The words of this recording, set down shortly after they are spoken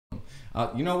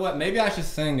You know what? Maybe I should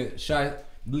sing it.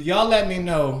 Y'all let me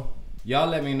know. Y'all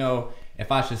let me know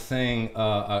if I should sing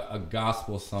a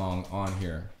gospel song on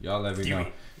here. Y'all let me know.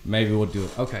 Maybe we'll do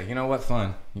it. Okay, you know what?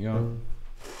 Fun. You know.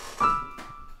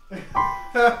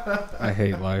 I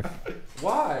hate life.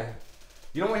 Why?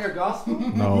 You don't want to hear gospel?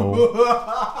 No.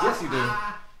 Yes, you do.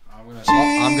 I'm gonna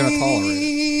tolerate it.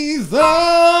 Jesus.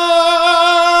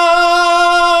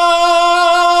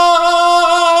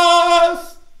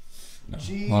 No,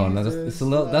 hold on. It's a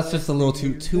little. That's just a little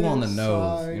too on the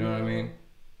nose. You know what I mean?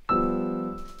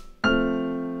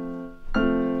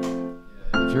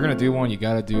 If you're gonna do one, you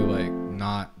gotta do like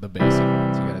not the basic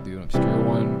ones. You gotta do an obscure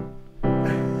one.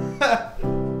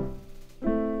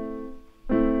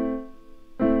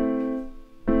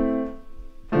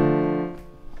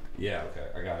 Yeah. Okay.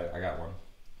 I got it. I got one.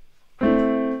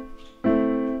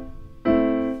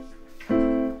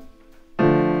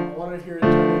 I want to hear it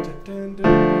turn into dun,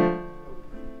 dun.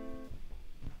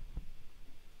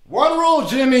 One rule,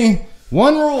 Jimmy.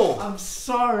 One rule. I'm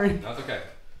sorry. That's okay.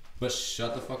 But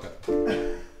shut the fuck up.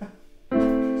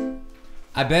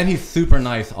 I bet he's super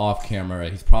nice off camera.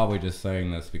 He's probably just saying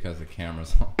this because the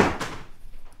camera's on.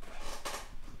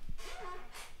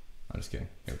 I'm just kidding.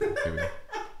 Here we go. Here we go.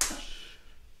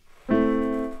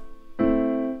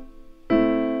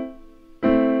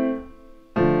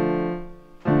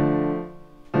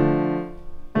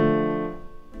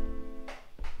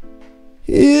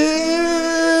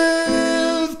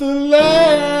 Is the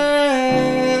Lamb.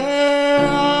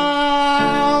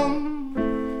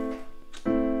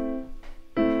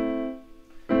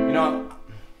 You know,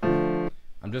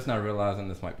 I'm just not realizing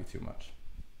this might be too much.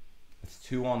 It's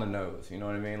too on the nose, you know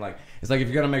what I mean? Like, it's like if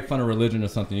you're gonna make fun of religion or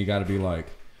something, you gotta be like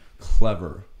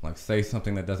clever. Like, say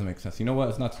something that doesn't make sense. You know what?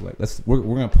 It's not too late. We're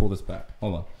gonna pull this back.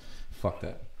 Hold on. Fuck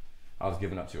that. I was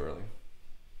giving up too early.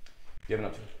 Giving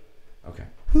up too early. Okay.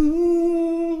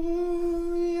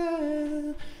 Ooh,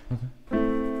 yeah. Okay.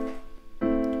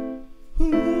 Ooh,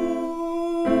 yeah.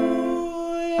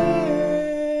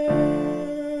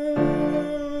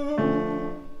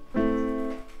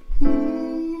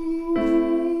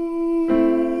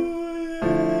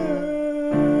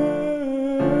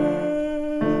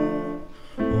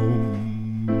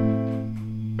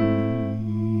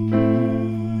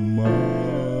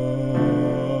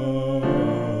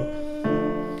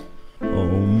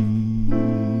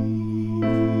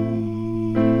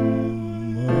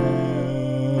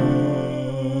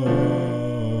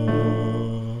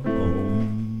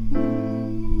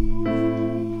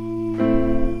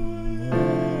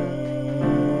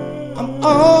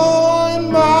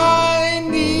 On my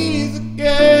knees again.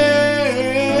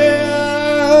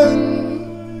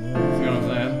 See what I'm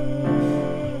saying?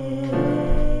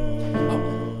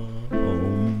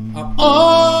 I'm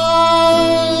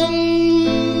on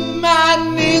my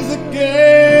knees again.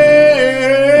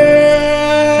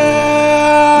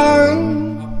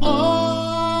 I'm on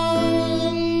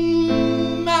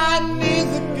my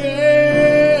knees again.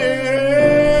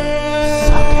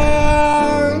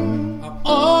 I'm on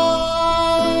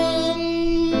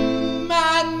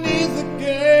my knees again.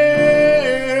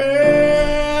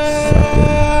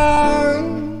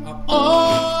 I'm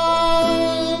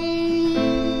on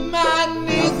my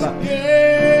knees again.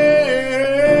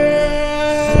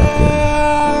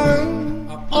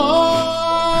 I'm on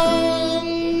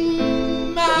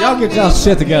my Y'all get y'all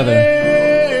shit together.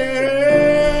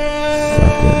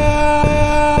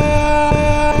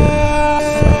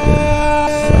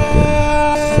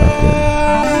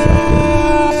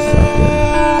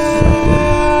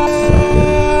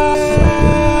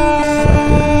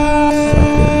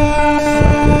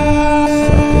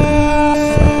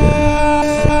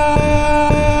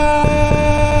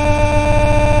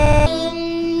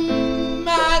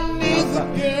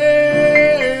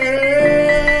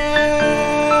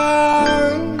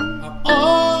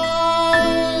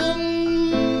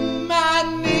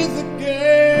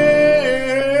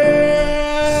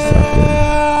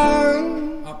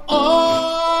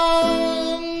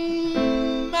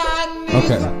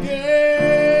 Okay.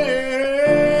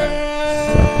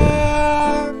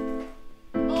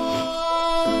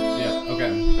 Yeah,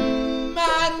 okay.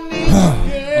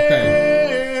 Okay.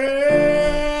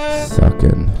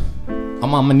 Sucking.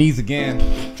 I'm on my knees again,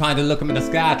 trying to look up in the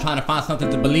sky, trying to find something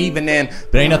to believe in,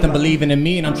 but ain't nothing believing in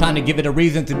me, and I'm trying to give it a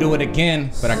reason to do it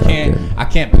again, but I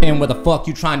can't pin where the fuck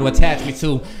you trying to attach me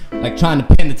to, like trying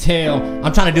to pin the tail.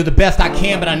 I'm trying to do the best I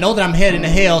can, but I know that I'm heading to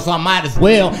hell, so I might as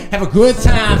well have a good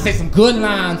time, say some good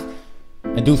lines,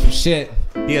 and do some shit.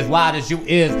 Be as wide as you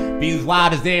is, be as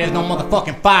wide as there is no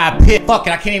motherfucking fire pit. Fuck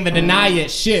it, I can't even deny it.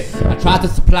 Shit, I tried to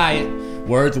supply it,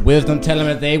 Words of wisdom telling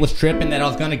me that they was tripping, that I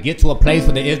was gonna get to a place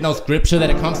where there is no scripture, that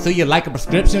it comes to you like a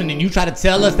prescription, and you try to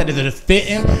tell us that it is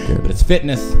fitting, but it's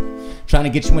fitness. Trying to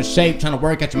get you in shape, trying to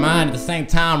work at your mind, at the same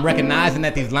time recognizing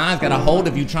that these lines got a hold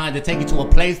of you, trying to take you to a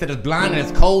place that is blind and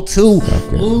it's cold too.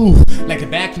 Ooh, like the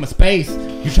vacuum of space.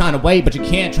 You trying to wait, but you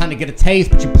can't, trying to get a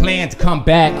taste, but you plan to come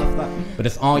back, but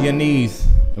it's on your knees,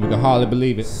 and we can hardly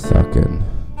believe it. Sucking.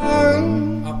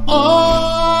 I'm on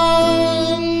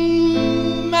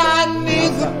my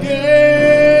knees again.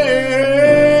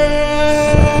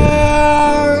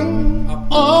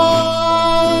 I'm on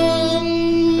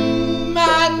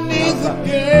my knees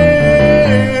again.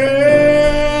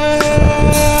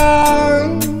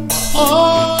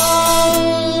 On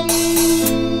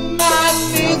my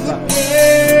knees again.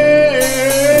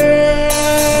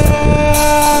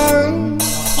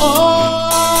 On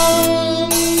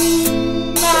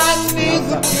my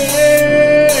knees again.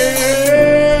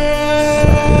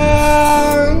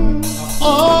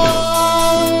 On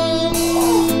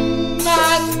my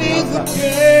knees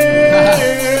again.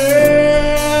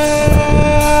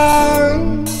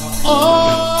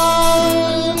 On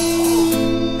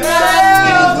my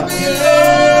knees again.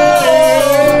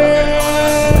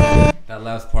 That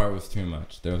last part was too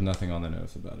much. There was nothing on the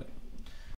nose about it.